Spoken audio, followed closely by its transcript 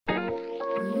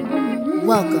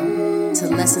Welcome to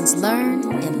Lessons Learned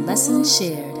and Lessons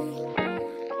Shared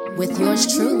with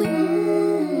yours truly,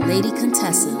 Lady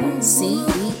Contessa,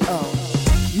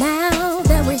 CEO. Now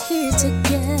that we're here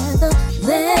together,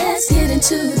 let's get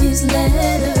into these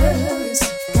letters.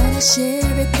 Gotta share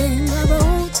everything I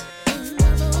wrote.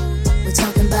 We're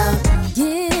talking about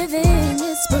giving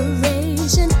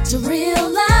inspiration to real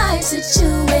life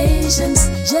situations,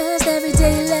 just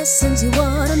everyday lessons you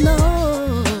wanna know.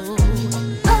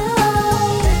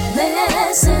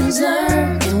 Lessons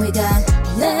learned, and we got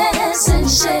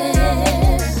lessons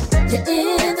shared. You're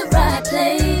in the right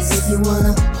place if you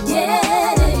wanna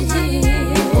get it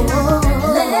here.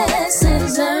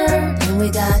 Lessons learned, and we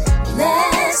got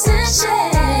lessons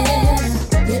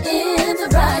shared. You're in the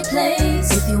right place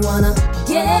if you wanna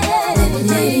get it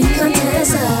here.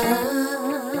 Contessa,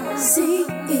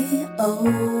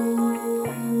 CEO.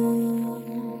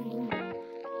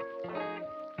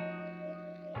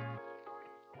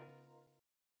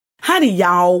 Howdy,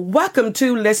 y'all. Welcome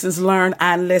to Lessons Learned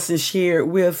and Lessons Shared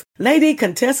with Lady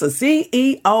Contessa,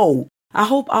 CEO. I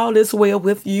hope all is well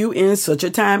with you in such a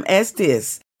time as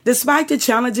this. Despite the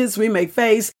challenges we may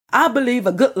face, I believe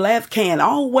a good laugh can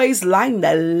always lighten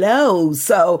the load.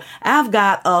 So I've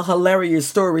got a hilarious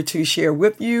story to share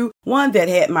with you, one that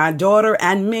had my daughter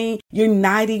and me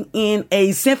uniting in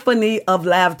a symphony of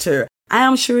laughter. I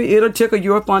am sure it'll tickle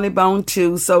your funny bone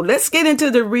too. So let's get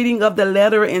into the reading of the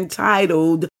letter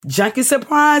entitled Junky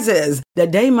Surprises, the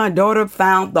day my daughter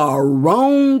found the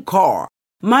wrong car.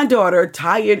 My daughter,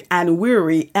 tired and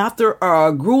weary after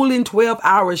a grueling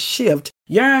 12-hour shift,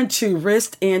 yearned to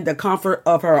rest in the comfort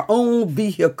of her own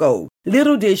vehicle.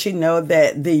 Little did she know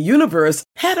that the universe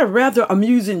had a rather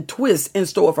amusing twist in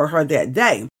store for her that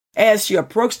day. As she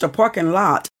approached the parking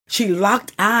lot, she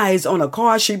locked eyes on a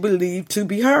car she believed to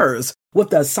be hers.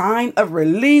 With a sign of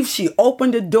relief, she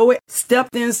opened the door,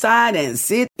 stepped inside, and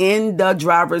sit in the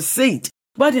driver's seat.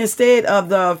 But instead of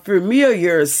the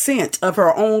familiar scent of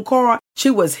her own car, she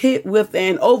was hit with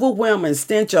an overwhelming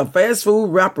stench of fast food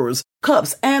wrappers,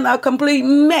 cups, and a complete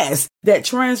mess that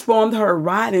transformed her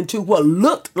ride into what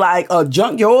looked like a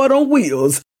junkyard on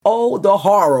wheels. Oh, the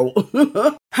horror.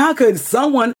 How could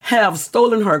someone have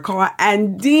stolen her car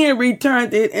and then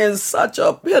returned it in such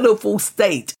a pitiful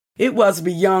state? It was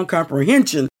beyond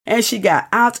comprehension, and she got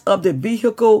out of the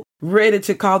vehicle ready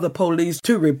to call the police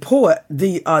to report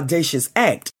the audacious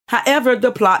act. However,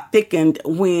 the plot thickened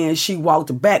when she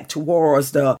walked back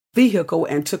towards the vehicle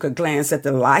and took a glance at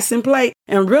the license plate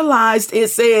and realized it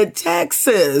said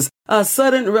Texas. A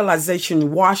sudden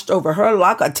realization washed over her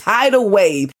like a tidal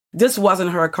wave. This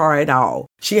wasn't her car at all.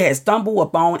 She had stumbled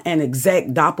upon an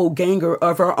exact doppelganger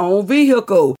of her own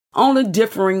vehicle, only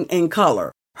differing in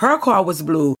color. Her car was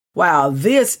blue, while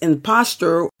this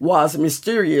imposter was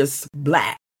mysterious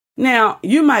black. Now,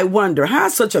 you might wonder how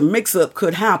such a mix-up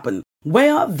could happen.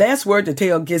 Well, that's where the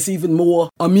tale gets even more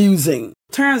amusing.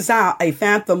 Turns out a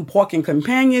phantom parking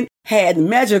companion had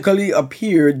magically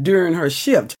appeared during her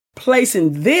shift,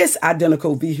 placing this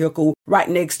identical vehicle right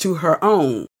next to her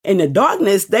own. In the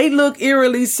darkness, they look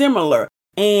eerily similar,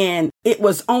 and it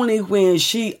was only when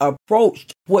she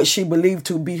approached what she believed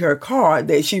to be her car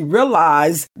that she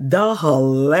realized the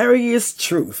hilarious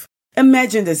truth.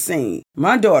 Imagine the scene.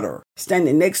 My daughter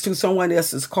standing next to someone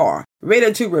else's car,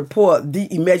 ready to report the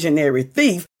imaginary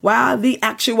thief, while the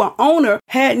actual owner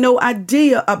had no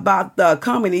idea about the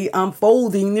comedy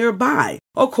unfolding nearby.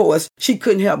 Of course, she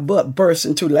couldn't help but burst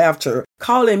into laughter,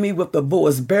 calling me with a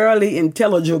voice barely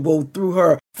intelligible through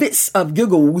her fits of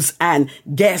giggles and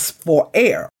gasps for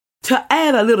air. To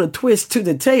add a little twist to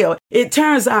the tale, it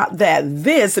turns out that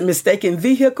this mistaken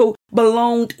vehicle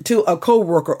belonged to a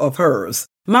co-worker of hers.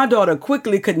 My daughter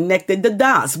quickly connected the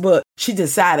dots, but she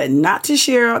decided not to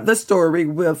share the story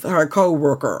with her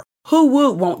co-worker. Who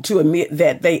would want to admit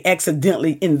that they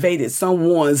accidentally invaded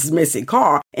someone's messy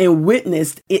car and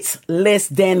witnessed its less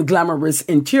than glamorous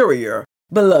interior?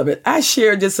 Beloved, I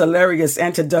share this hilarious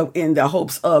anecdote in the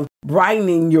hopes of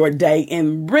brightening your day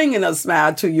and bringing a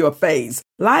smile to your face.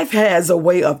 Life has a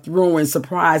way of throwing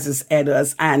surprises at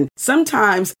us, and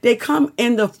sometimes they come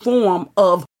in the form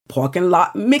of parking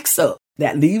lot mix-up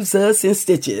that leaves us in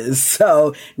stitches.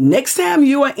 So next time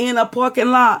you are in a parking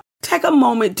lot, take a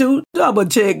moment to double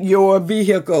check your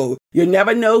vehicle. You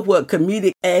never know what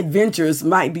comedic adventures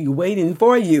might be waiting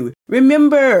for you.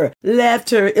 Remember,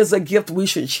 laughter is a gift we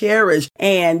should cherish,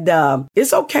 and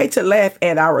it's okay to laugh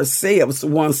at ourselves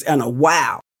once in a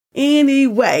while.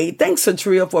 Anyway, thanks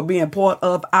Trill for being part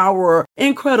of our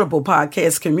incredible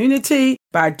podcast community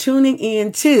by tuning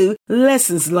in to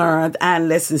Lessons Learned and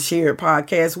Lessons Shared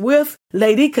podcast with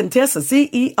Lady Contessa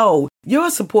CEO. Your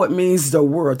support means the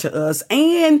world to us,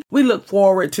 and we look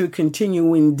forward to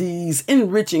continuing these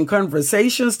enriching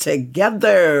conversations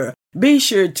together. Be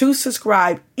sure to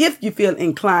subscribe if you feel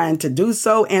inclined to do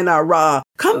so, and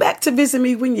come back to visit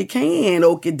me when you can,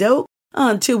 okie doke.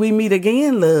 Until we meet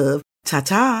again, love.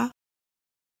 Ta-ta.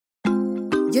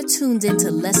 You're tuned into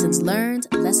Lessons Learned,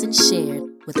 Lessons Shared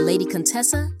with Lady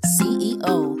Contessa,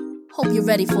 CEO. Hope you're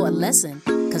ready for a lesson,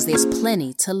 because there's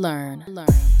plenty to learn.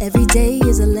 Every day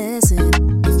is a lesson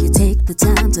if you take the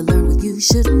time to learn what you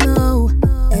should know.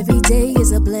 Every day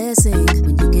is a blessing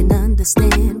when you can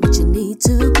understand what you need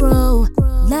to grow.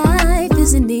 Life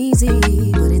isn't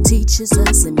easy, but it teaches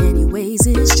us in many ways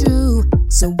it's true.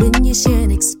 So when you share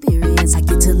an experience, I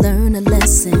get to learn a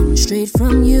lesson straight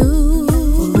from you.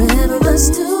 Forever a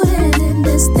student in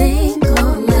this thing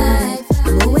called life.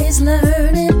 I'm always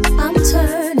learning, I'm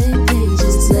turning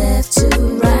pages left to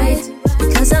right.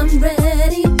 Because I'm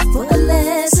ready for a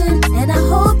lesson, and I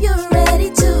hope you're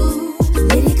ready too.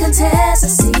 Lady Contessa,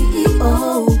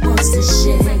 CEO, wants to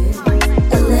share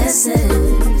a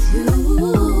lesson with you.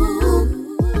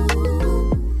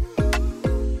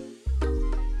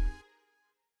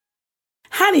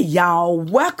 Howdy, y'all.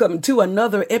 Welcome to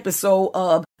another episode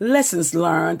of Lessons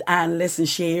Learned and Lessons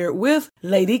Shared with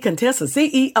Lady Contessa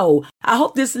CEO. I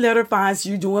hope this letter finds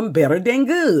you doing better than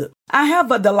good. I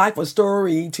have a delightful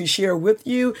story to share with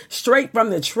you straight from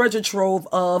the treasure trove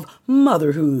of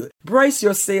motherhood. Brace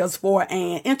yourselves for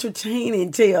an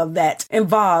entertaining tale that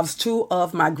involves two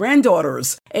of my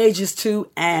granddaughters, ages 2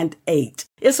 and 8.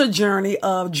 It's a journey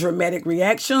of dramatic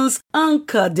reactions,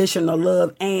 unconditional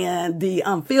love, and the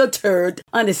unfiltered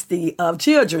honesty of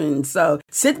children. So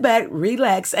sit back,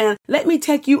 relax, and let me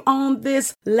take you on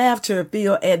this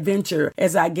laughter-filled adventure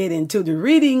as I get into the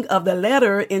reading of the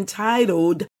letter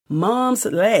entitled Mom's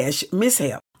Lash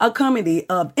Mishap, a comedy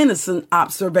of innocent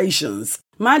observations.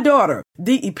 My daughter,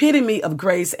 the epitome of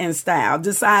grace and style,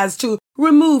 decides to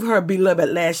remove her beloved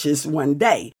lashes one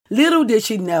day. Little did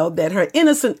she know that her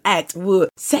innocent act would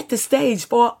set the stage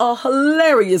for a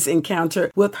hilarious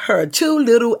encounter with her two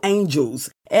little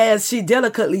angels. As she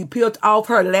delicately peeled off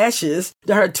her lashes,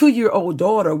 her 2-year-old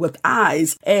daughter, with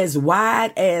eyes as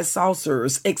wide as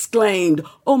saucers, exclaimed,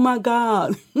 "Oh my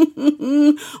God,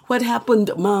 what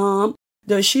happened, Mom?"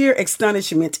 The sheer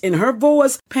astonishment in her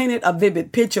voice painted a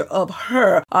vivid picture of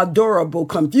her adorable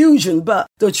confusion, but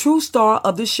the true star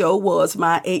of the show was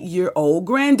my 8-year-old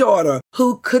granddaughter,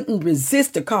 who couldn't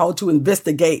resist the call to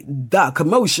investigate the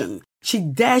commotion. She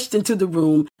dashed into the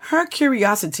room, her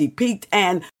curiosity piqued,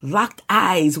 and locked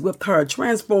eyes with her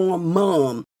transformed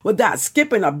mom. Without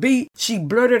skipping a beat, she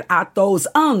blurted out those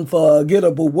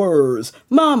unforgettable words.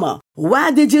 "Mama, why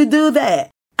did you do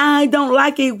that? I don't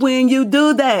like it when you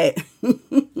do that."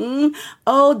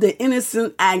 Oh, the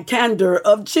innocence and candor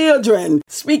of children,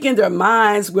 speaking their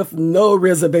minds with no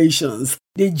reservations.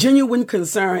 The genuine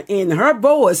concern in her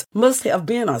voice must have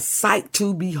been a sight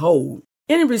to behold.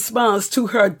 In response to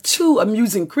her two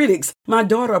amusing critics, my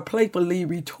daughter playfully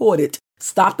retorted,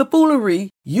 "Stop the foolery.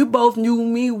 You both knew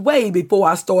me way before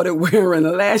I started wearing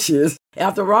lashes.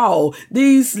 After all,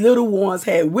 these little ones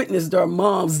had witnessed their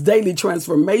mom's daily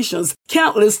transformations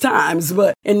countless times,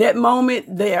 but in that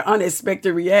moment, their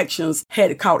unexpected reactions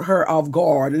had caught her off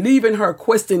guard, leaving her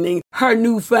questioning her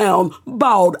newfound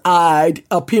bald-eyed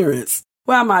appearance."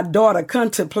 While my daughter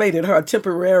contemplated her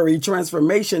temporary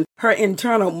transformation, her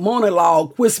internal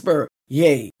monologue whispered,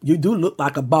 "Yay, you do look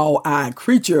like a bald-eyed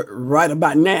creature right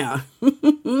about now."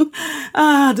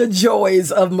 The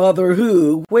joys of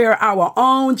motherhood, where our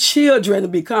own children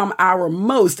become our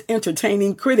most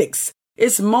entertaining critics.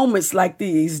 It's moments like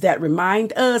these that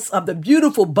remind us of the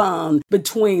beautiful bond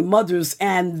between mothers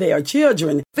and their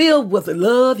children, filled with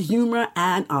love, humor,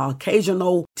 and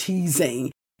occasional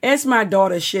teasing. As my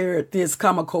daughter shared this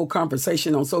comical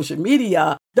conversation on social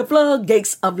media, the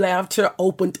floodgates of laughter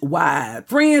opened wide.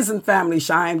 Friends and family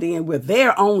chimed in with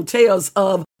their own tales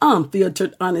of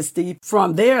unfiltered honesty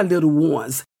from their little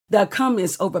ones. The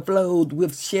comments overflowed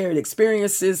with shared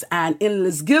experiences and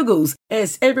endless giggles,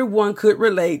 as everyone could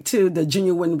relate to the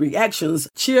genuine reactions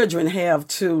children have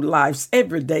to life's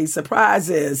everyday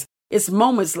surprises. It's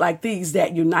moments like these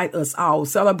that unite us all,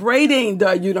 celebrating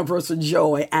the universal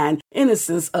joy and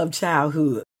innocence of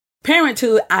childhood.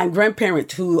 Parenthood and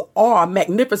grandparenthood are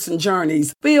magnificent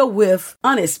journeys filled with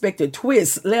unexpected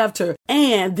twists, laughter,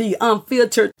 and the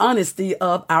unfiltered honesty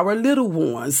of our little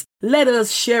ones. Let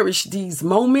us cherish these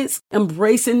moments,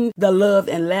 embracing the love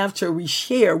and laughter we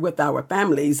share with our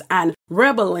families and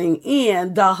reveling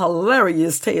in the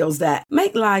hilarious tales that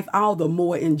make life all the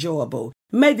more enjoyable.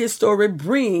 May this story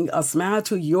bring a smile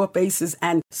to your faces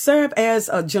and serve as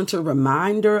a gentle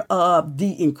reminder of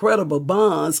the incredible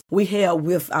bonds we have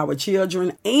with our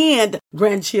children and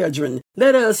grandchildren.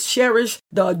 Let us cherish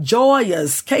the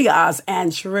joyous chaos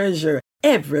and treasure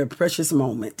every precious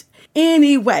moment.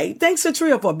 Anyway, thanks to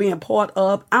Tria for being part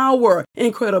of our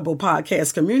incredible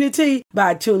podcast community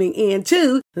by tuning in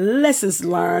to Lessons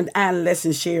Learned and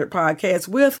Lessons Shared podcast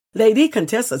with Lady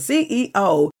Contessa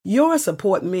CEO. Your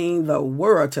support means the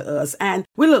world to us, and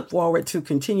we look forward to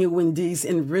continuing these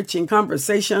enriching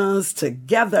conversations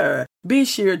together. Be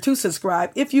sure to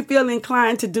subscribe if you feel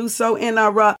inclined to do so, and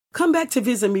come back to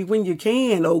visit me when you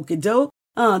can. Okie doke.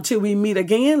 Until we meet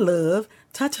again, love.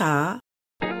 Ta-ta.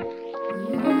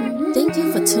 Thank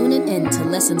you for tuning in to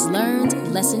Lessons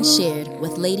Learned, Lessons Shared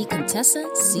with Lady Contessa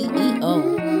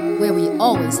CEO, where we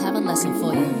always have a lesson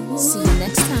for you. See you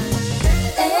next time.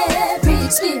 Every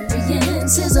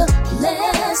experience is a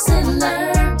lesson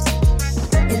learned,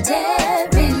 and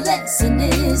every lesson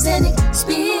is an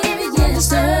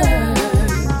experience learned.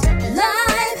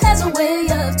 Life has a way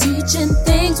of teaching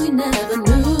things we never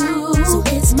knew, so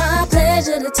it's my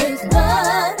pleasure to take one